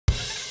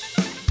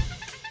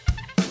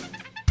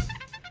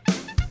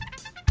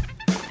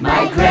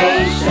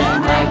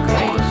Migration,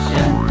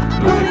 migration,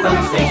 moving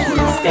from station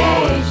to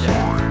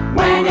station.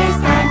 When it's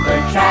time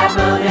for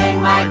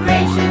traveling,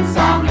 migration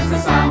song is the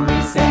song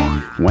we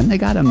sing. When they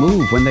gotta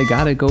move, when they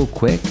gotta go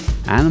quick,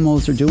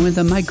 animals are doing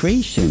the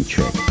migration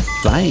trick.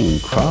 Flying,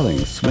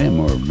 crawling, swim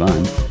or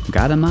run,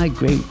 gotta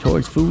migrate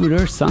towards food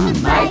or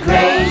sun.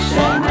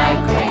 Migration,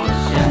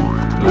 migration,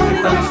 moving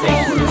from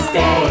station to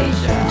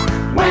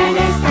station. When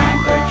it's time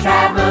for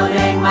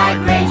traveling,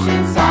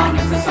 migration song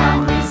is the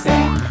song we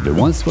sing. There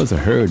once was a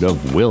herd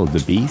of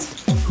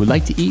wildebeest who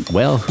liked to eat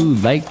well, who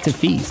liked to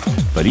feast.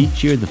 But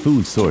each year the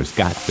food source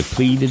got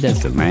depleted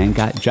as the land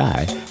got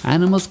dry.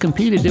 Animals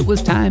competed, it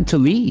was time to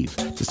leave,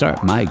 to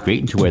start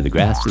migrating to where the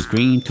grass is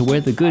green, to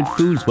where the good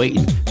food's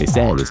waiting. They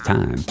said it's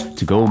time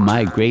to go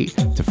migrate,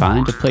 to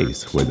find a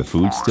place where the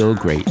food's still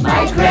great.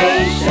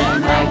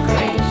 Migration,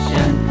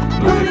 migration,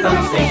 moving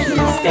from station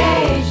to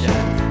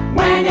station.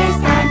 When it's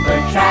time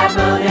for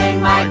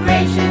traveling,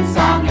 migration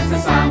song is the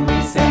song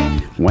we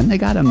sing. When they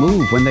gotta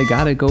move, when they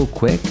gotta go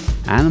quick,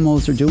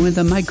 animals are doing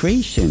the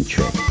migration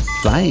trick.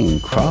 Flying,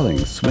 crawling,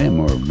 swim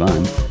or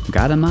run,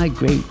 gotta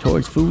migrate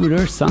towards food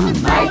or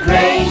sun.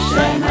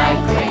 Migration,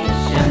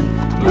 migration,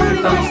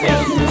 moving from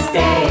station to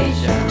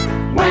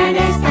station. When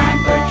it's time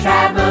for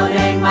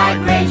traveling,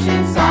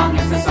 migration song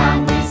is the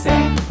song we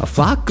sing. A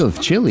flock of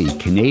chilly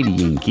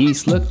Canadian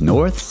geese look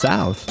north,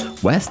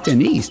 south, west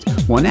and east.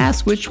 One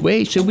asks, which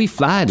way should we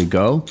fly to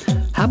go?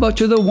 How about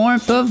to the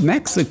warmth of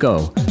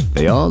Mexico?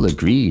 They all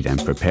agreed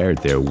and prepared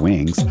their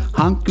wings.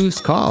 Honk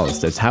goose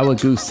calls, that's how a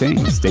goose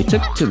sings. They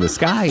took to the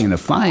sky in a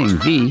flying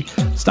V,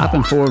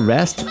 stopping for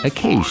rest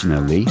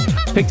occasionally.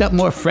 Picked up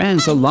more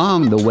friends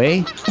along the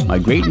way.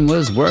 Migrating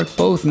was work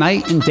both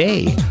night and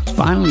day.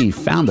 Finally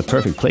found the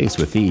perfect place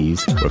with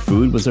ease, where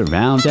food was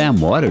around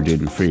and water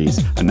didn't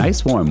freeze. A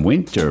nice warm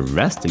winter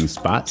resting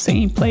spot,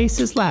 same place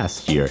as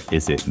last year,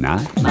 is it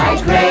not?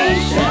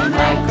 Migration,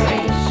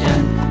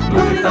 migration,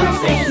 moving from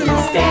station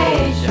to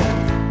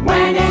station.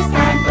 When it's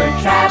time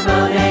for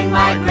traveling,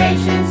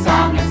 migration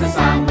song is the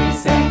song we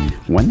sing.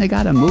 When they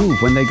gotta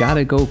move, when they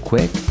gotta go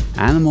quick,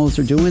 animals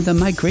are doing the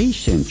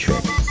migration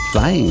trick.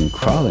 Flying,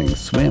 crawling,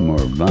 swim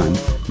or run,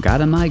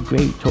 gotta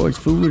migrate towards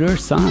food or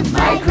sun.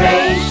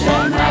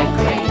 Migration,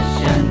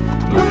 migration,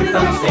 moving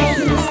from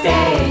station to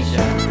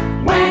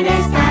station. When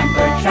it's time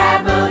for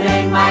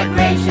traveling,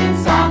 migration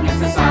song is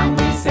the song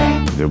we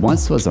sing. There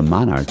once was a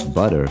monarch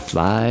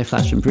butterfly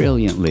flashing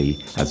brilliantly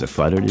as it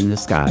fluttered in the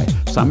sky.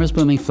 Summer's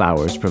blooming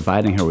flowers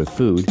providing her with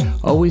food,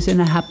 always in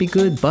a happy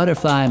good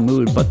butterfly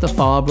mood. But the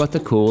fall brought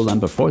the cool,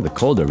 and before the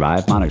cold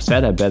arrived, monarch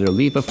said I'd better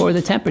leave before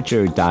the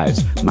temperature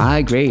dives.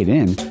 Migrate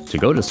in to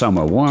go to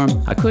somewhere warm.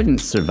 I couldn't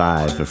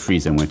survive a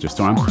freezing winter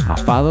storm. I'll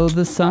follow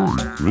the sun,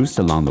 roost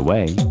along the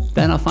way.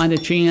 Then I'll find a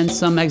tree and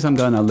some eggs I'm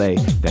gonna lay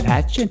that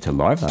hatch into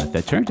larvae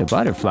that turn to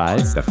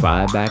butterflies that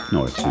fly back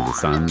north through the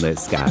sunlit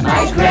sky.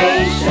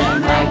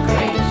 Migration,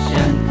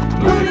 migration,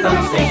 moving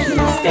from station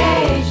to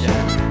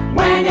station.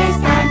 When it's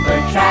time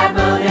for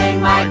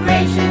traveling,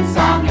 migration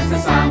song is the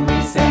song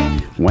we sing.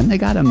 When they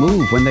gotta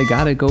move, when they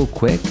gotta go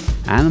quick,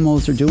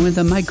 animals are doing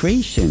the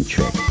migration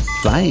trick.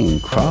 Flying,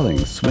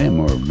 crawling, swim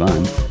or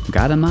run,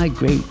 gotta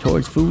migrate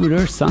towards food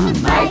or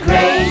sun.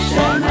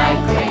 Migration,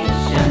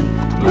 migration,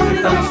 moving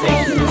from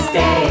station to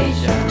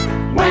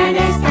station. When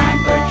it's time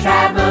for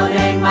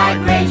traveling,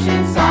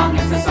 migration song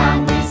is the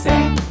song we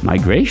sing.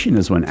 Migration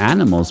is when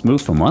animals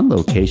move from one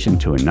location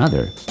to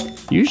another.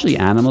 Usually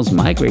animals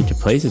migrate to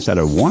places that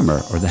are warmer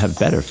or that have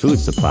better food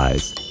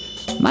supplies.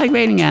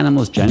 Migrating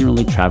animals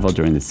generally travel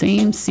during the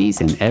same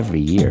season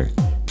every year.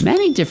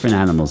 Many different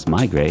animals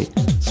migrate.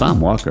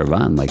 Some walk or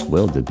run like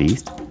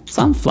wildebeest.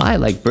 Some fly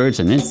like birds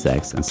and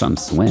insects, and some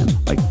swim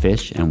like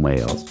fish and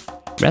whales.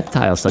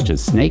 Reptiles such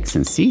as snakes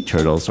and sea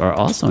turtles are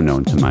also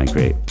known to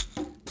migrate.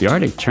 The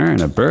Arctic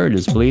tern, a bird,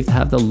 is believed to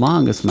have the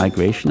longest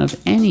migration of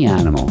any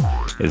animal.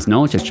 It is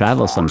known to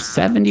travel some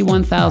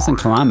 71,000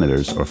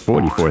 kilometers or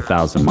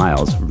 44,000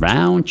 miles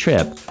round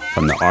trip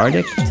from the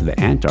Arctic to the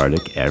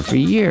Antarctic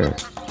every year.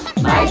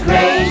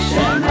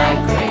 Migration,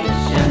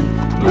 migration,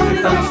 moving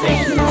from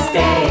station to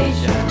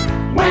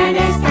station. When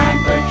it's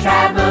time for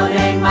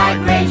traveling,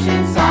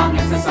 migration song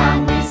is the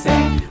song we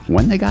sing.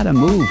 When they gotta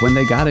move, when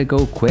they gotta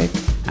go quick,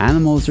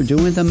 animals are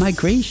doing the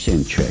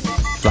migration trick.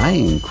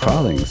 Flying,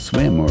 crawling,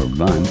 swim or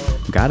run,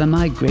 gotta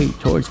migrate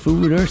towards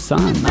food or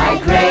sun.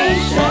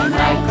 Migration,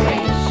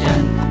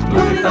 migration,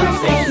 moving from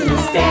station to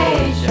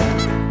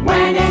station.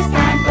 When it's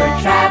time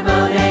for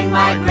traveling,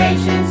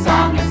 migration